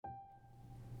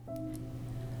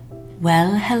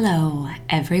Well, hello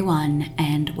everyone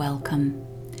and welcome.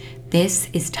 This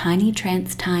is Tiny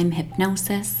Trance Time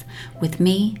Hypnosis with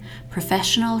me,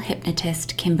 professional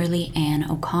hypnotist Kimberly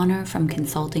O'Connor from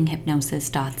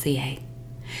consultinghypnosis.ca.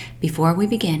 Before we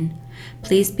begin,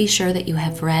 please be sure that you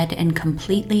have read and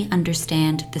completely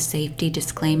understand the safety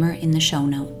disclaimer in the show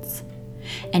notes.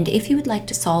 And if you would like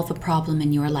to solve a problem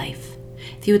in your life,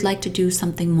 if you would like to do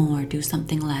something more, do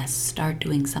something less, start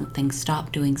doing something,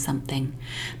 stop doing something,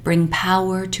 bring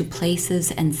power to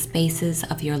places and spaces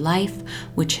of your life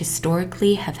which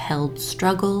historically have held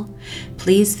struggle,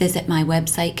 please visit my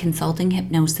website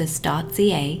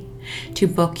consultinghypnosis.ca to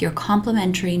book your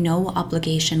complimentary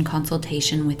no-obligation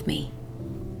consultation with me.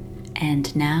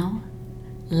 And now,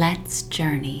 let's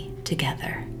journey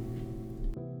together.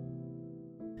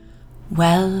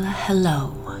 Well,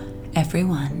 hello,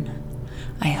 everyone.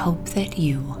 I hope that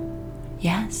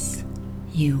yes,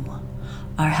 you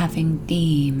are having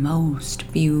the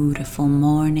most beautiful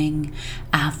morning,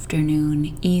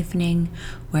 afternoon, evening,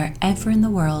 wherever in the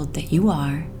world that you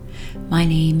are. My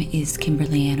name is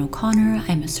Kimberly O'Connor.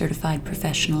 I'm a certified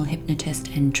professional hypnotist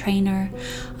and trainer.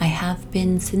 I have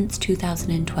been since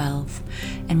 2012,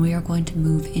 and we are going to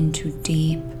move into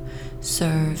deep,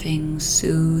 serving,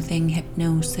 soothing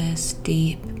hypnosis,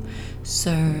 deep,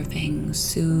 serving,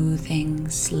 soothing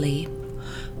sleep,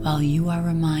 while you are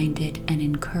reminded and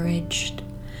encouraged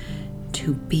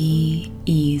to be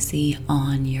easy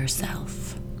on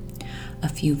yourself. A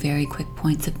few very quick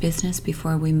points of business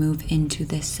before we move into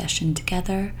this session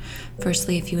together.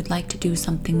 Firstly, if you would like to do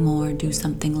something more, do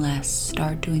something less,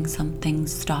 start doing something,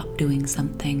 stop doing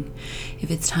something.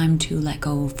 If it's time to let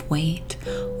go of weight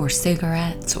or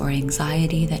cigarettes or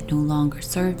anxiety that no longer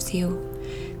serves you,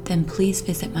 then please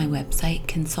visit my website,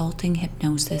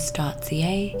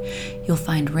 consultinghypnosis.ca. You'll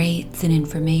find rates and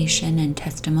information and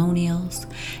testimonials,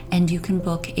 and you can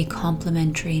book a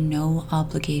complimentary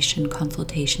no-obligation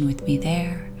consultation with me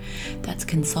there. That's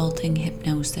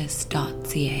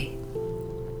consultinghypnosis.ca.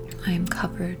 I am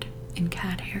covered in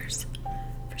cat hairs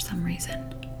for some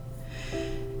reason.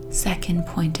 Second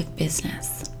point of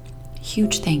business.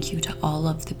 Huge thank you to all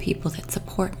of the people that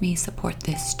support me, support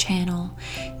this channel.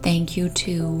 Thank you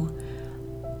to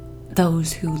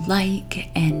those who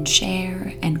like and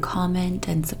share and comment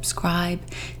and subscribe.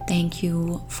 Thank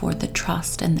you for the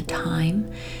trust and the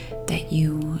time that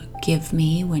you give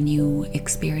me when you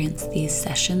experience these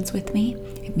sessions with me.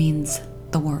 It means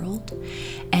the world.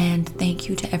 And thank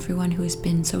you to everyone who has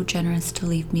been so generous to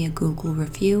leave me a Google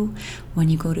review. When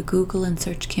you go to Google and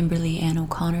search Kimberly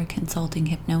O'Connor Consulting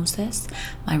Hypnosis,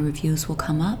 my reviews will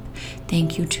come up.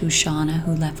 Thank you to Shauna,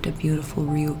 who left a beautiful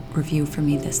review for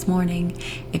me this morning.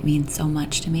 It means so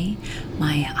much to me.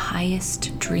 My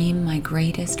highest dream, my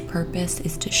greatest purpose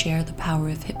is to share the power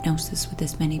of hypnosis with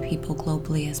as many people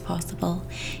globally as possible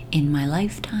in my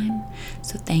lifetime.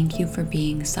 So thank you for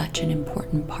being such an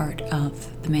important part of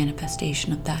the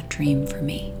manifestation of that dream for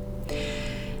me.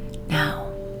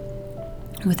 Now,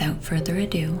 without further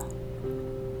ado,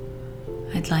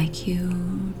 I'd like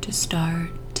you to start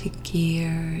to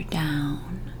gear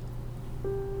down.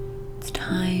 It's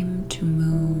time to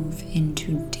move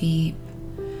into deep,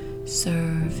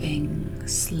 serving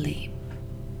sleep.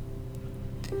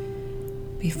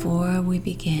 Before we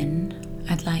begin,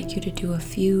 I'd like you to do a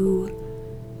few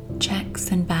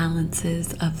checks and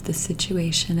balances of the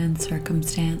situation and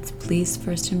circumstance. Please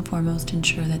first and foremost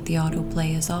ensure that the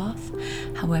autoplay is off.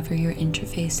 However you're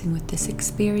interfacing with this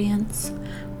experience,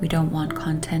 we don't want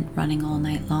content running all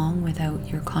night long without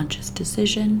your conscious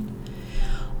decision.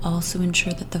 Also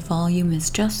ensure that the volume is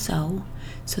just so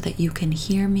that you can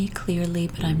hear me clearly,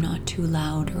 but I'm not too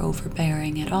loud or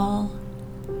overbearing at all.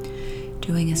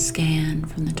 Doing a scan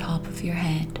from the top of your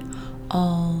head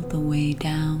all the way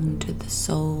down to the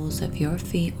soles of your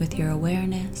feet with your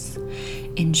awareness.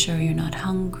 Ensure you're not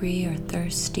hungry or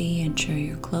thirsty. Ensure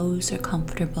your clothes are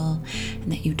comfortable and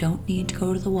that you don't need to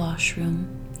go to the washroom.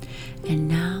 And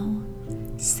now,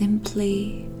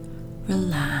 simply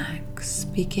relax.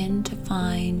 Begin to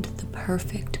find the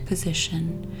perfect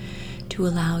position to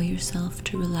allow yourself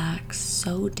to relax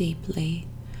so deeply,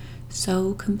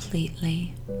 so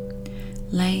completely.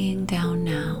 Laying down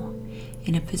now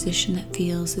in a position that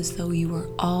feels as though you are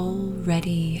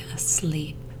already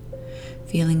asleep,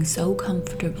 feeling so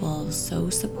comfortable, so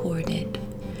supported.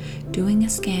 Doing a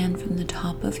scan from the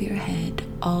top of your head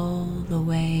all the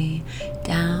way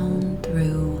down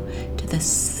through to the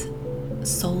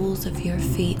soles of your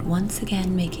feet, once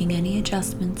again making any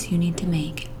adjustments you need to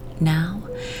make now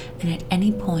and at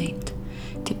any point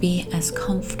to be as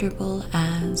comfortable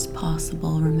as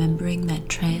possible, remembering that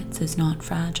trance is not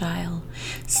fragile,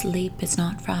 sleep is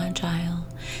not fragile.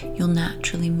 You'll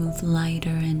naturally move lighter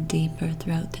and deeper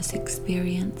throughout this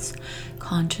experience.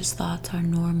 Conscious thoughts are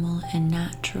normal and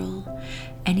natural.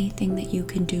 Anything that you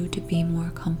can do to be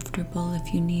more comfortable,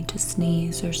 if you need to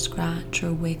sneeze or scratch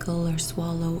or wiggle or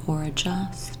swallow or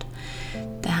adjust,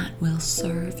 that will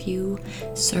serve you,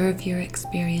 serve your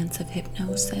experience of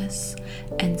hypnosis,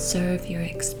 and serve your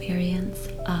experience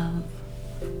of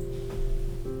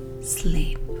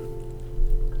sleep.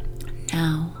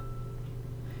 Now,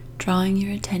 drawing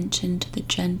your attention to the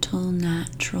gentle,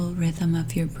 natural rhythm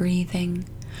of your breathing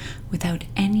without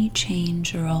any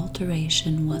change or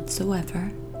alteration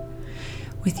whatsoever.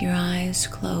 With your eyes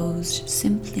closed,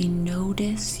 simply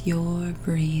notice your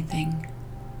breathing.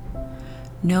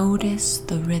 Notice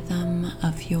the rhythm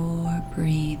of your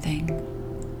breathing.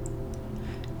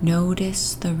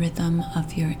 Notice the rhythm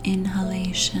of your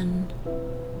inhalation.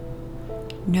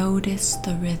 Notice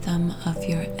the rhythm of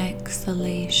your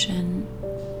exhalation.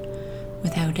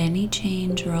 Without any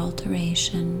change or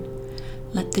alteration,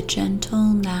 let the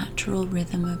gentle, natural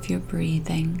rhythm of your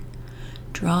breathing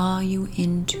draw you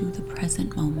into the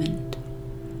present moment.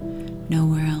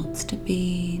 Nowhere else to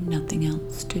be, nothing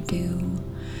else to do,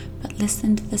 but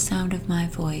listen to the sound of my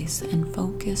voice and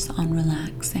focus on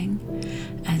relaxing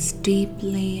as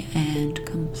deeply and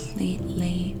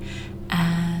completely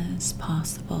as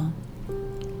possible.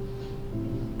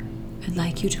 I'd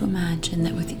like you to imagine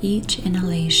that with each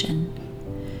inhalation,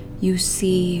 you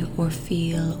see or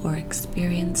feel or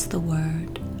experience the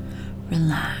word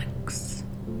relax.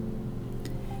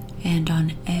 And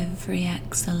on every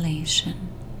exhalation,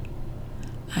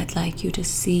 I'd like you to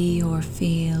see or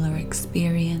feel or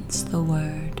experience the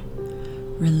word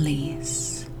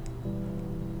release.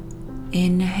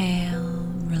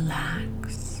 Inhale,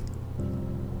 relax.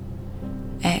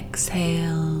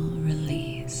 Exhale,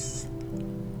 release.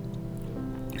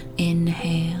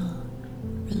 Inhale,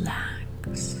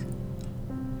 relax.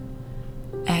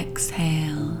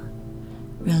 Exhale,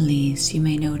 release. You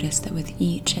may notice that with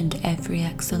each and every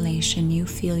exhalation, you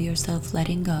feel yourself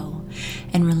letting go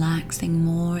and relaxing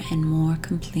more and more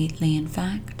completely. In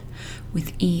fact,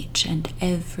 with each and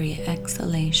every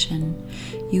exhalation,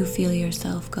 you feel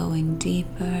yourself going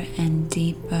deeper and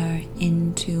deeper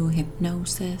into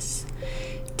hypnosis,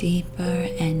 deeper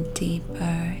and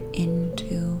deeper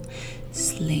into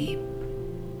sleep.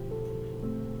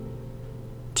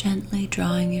 Gently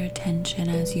drawing your attention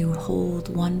as you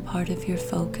hold one part of your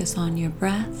focus on your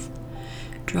breath,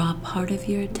 draw part of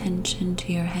your attention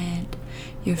to your head,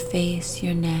 your face,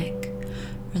 your neck.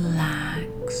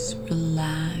 Relax,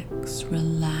 relax,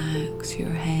 relax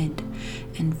your head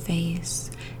and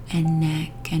face and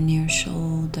neck and your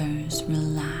shoulders.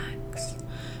 Relax,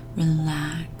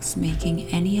 relax, making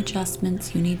any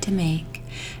adjustments you need to make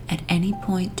at any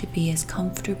point to be as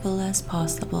comfortable as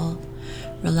possible.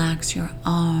 Relax your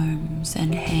arms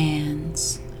and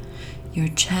hands. Your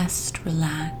chest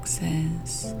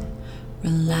relaxes.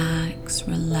 Relax,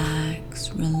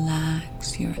 relax,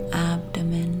 relax your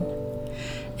abdomen.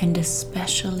 And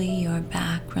especially your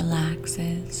back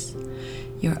relaxes.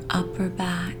 Your upper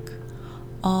back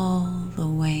all the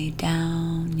way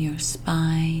down your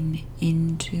spine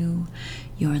into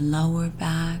your lower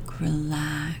back.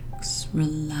 Relax,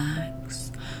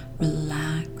 relax,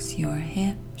 relax your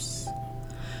hips.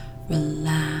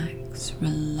 Relax,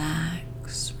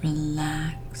 relax,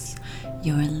 relax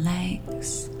your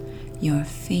legs, your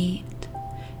feet,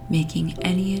 making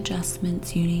any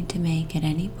adjustments you need to make at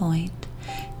any point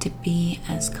to be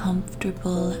as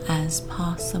comfortable as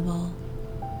possible.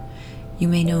 You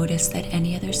may notice that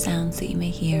any other sounds that you may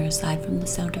hear aside from the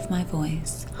sound of my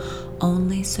voice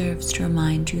only serves to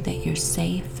remind you that you're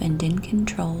safe and in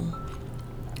control.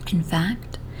 In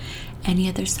fact, any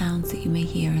other sounds that you may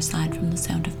hear aside from the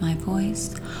sound of my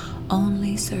voice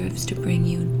only serves to bring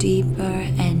you deeper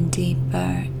and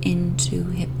deeper into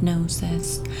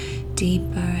hypnosis,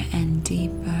 deeper and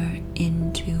deeper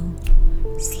into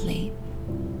sleep.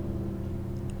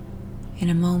 In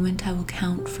a moment, I will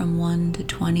count from 1 to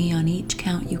 20. On each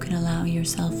count, you can allow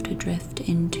yourself to drift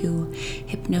into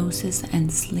hypnosis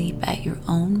and sleep at your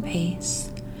own pace.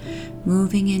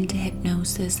 Moving into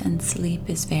hypnosis and sleep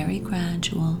is very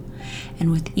gradual,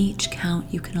 and with each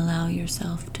count, you can allow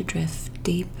yourself to drift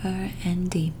deeper and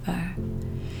deeper,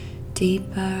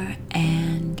 deeper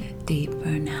and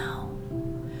deeper now.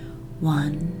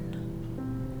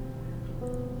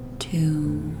 1,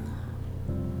 2,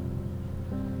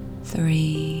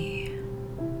 3,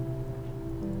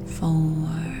 4,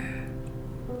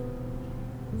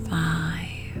 5,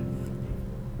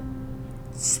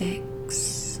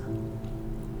 6,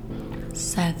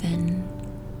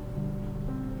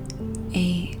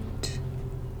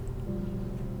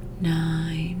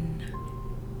 9,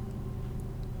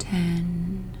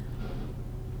 10,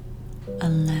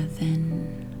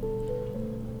 11,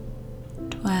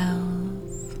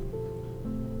 12,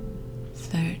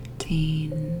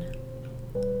 13,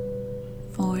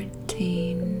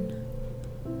 14,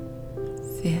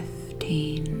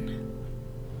 15,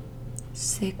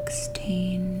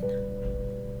 16,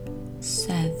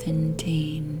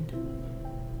 17,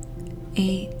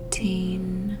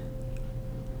 18,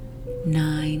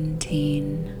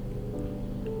 19,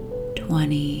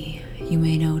 20. You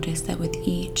may notice that with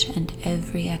each and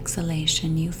every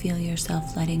exhalation, you feel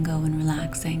yourself letting go and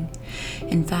relaxing.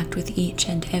 In fact, with each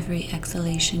and every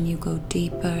exhalation, you go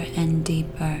deeper and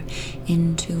deeper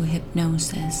into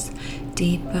hypnosis,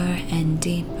 deeper and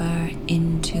deeper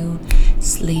into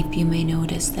sleep. You may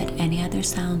notice that any other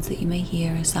sounds that you may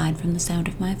hear aside from the sound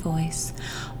of my voice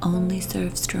only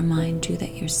serves to remind you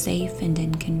that you're safe and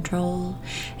in control,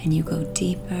 and you go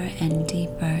deeper and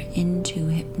deeper into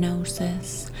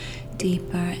hypnosis,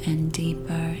 deeper and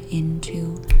deeper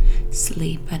into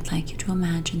sleep. I'd like you to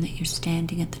imagine that you're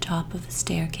standing at the top of a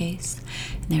staircase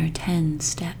and there are 10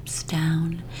 steps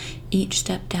down. Each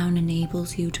step down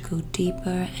enables you to go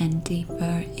deeper and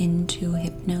deeper into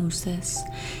hypnosis,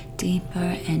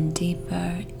 deeper and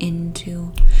deeper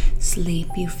into sleep.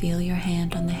 You feel your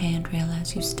hand on the handrail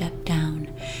as you step down.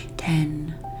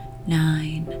 10,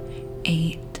 9,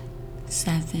 8,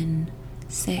 7,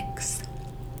 6,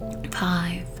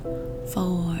 5,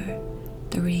 4,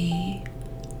 3,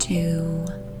 2,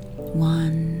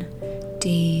 1.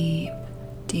 Deep,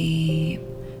 deep,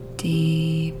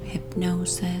 deep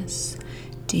hypnosis.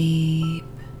 Deep,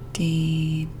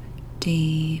 deep,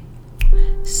 deep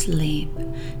sleep.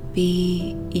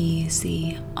 Be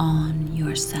easy on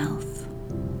yourself.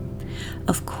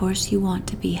 Of course, you want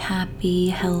to be happy,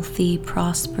 healthy,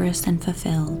 prosperous, and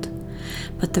fulfilled,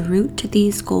 but the route to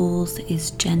these goals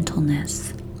is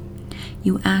gentleness.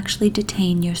 You actually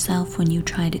detain yourself when you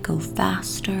try to go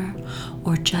faster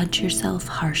or judge yourself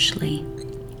harshly.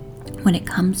 When it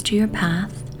comes to your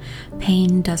path,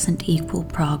 pain doesn't equal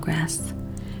progress.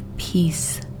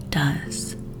 Peace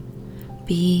does.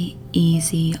 Be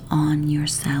easy on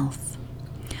yourself.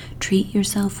 Treat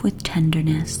yourself with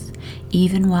tenderness,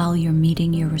 even while you're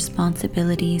meeting your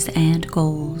responsibilities and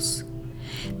goals.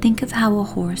 Think of how a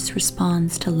horse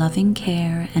responds to loving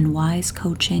care and wise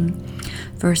coaching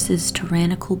versus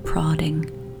tyrannical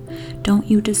prodding. Don't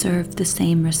you deserve the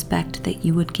same respect that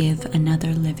you would give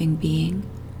another living being?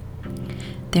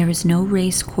 There is no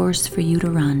race course for you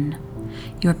to run.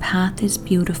 Your path is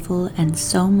beautiful and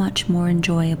so much more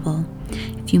enjoyable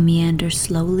if you meander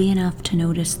slowly enough to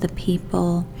notice the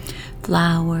people,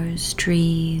 flowers,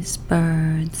 trees,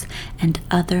 birds, and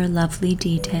other lovely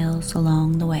details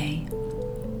along the way.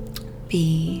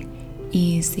 Be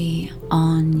easy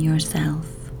on yourself.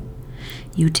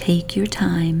 You take your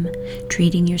time,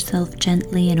 treating yourself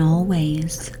gently in all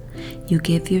ways. You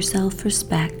give yourself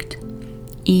respect.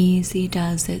 Easy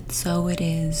does it, so it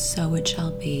is, so it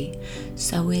shall be.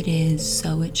 So it is,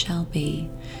 so it shall be.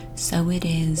 So it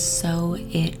is, so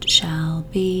it shall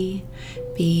be.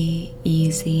 Be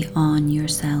easy on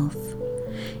yourself.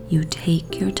 You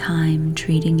take your time,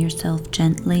 treating yourself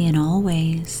gently in all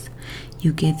ways.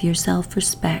 You give yourself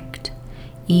respect.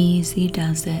 Easy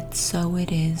does it, so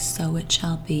it is, so it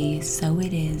shall be. So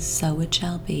it is, so it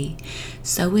shall be.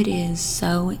 So it is,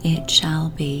 so it shall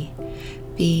be.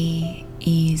 Be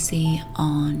easy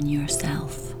on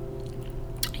yourself.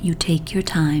 You take your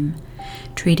time,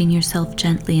 treating yourself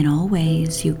gently in all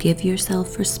ways. You give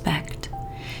yourself respect.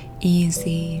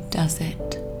 Easy does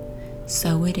it.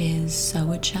 So it is,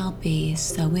 so it shall be.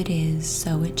 So it is,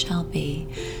 so it shall be.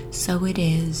 So it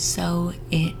is, so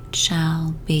it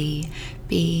shall be.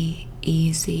 Be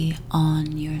easy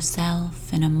on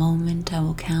yourself. In a moment, I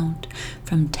will count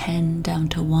from 10 down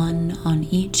to 1. On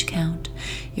each count,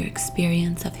 your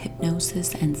experience of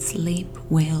hypnosis and sleep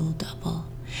will double.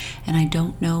 And I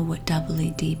don't know what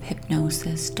doubly deep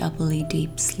hypnosis, doubly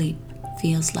deep sleep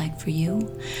feels like for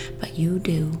you, but you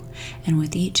do. And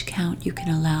with each count, you can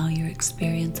allow your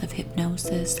experience of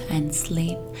hypnosis and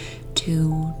sleep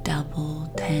to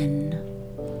double. 10,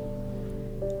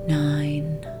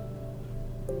 9,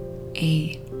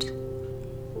 8,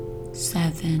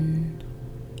 7,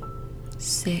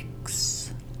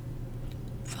 6,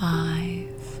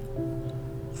 5,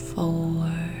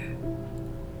 4,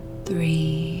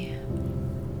 3,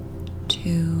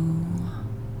 2,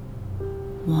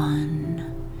 1.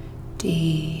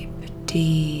 Deep,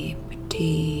 deep,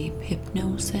 deep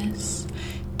hypnosis.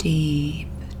 Deep,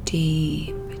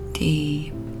 deep,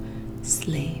 deep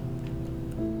sleep.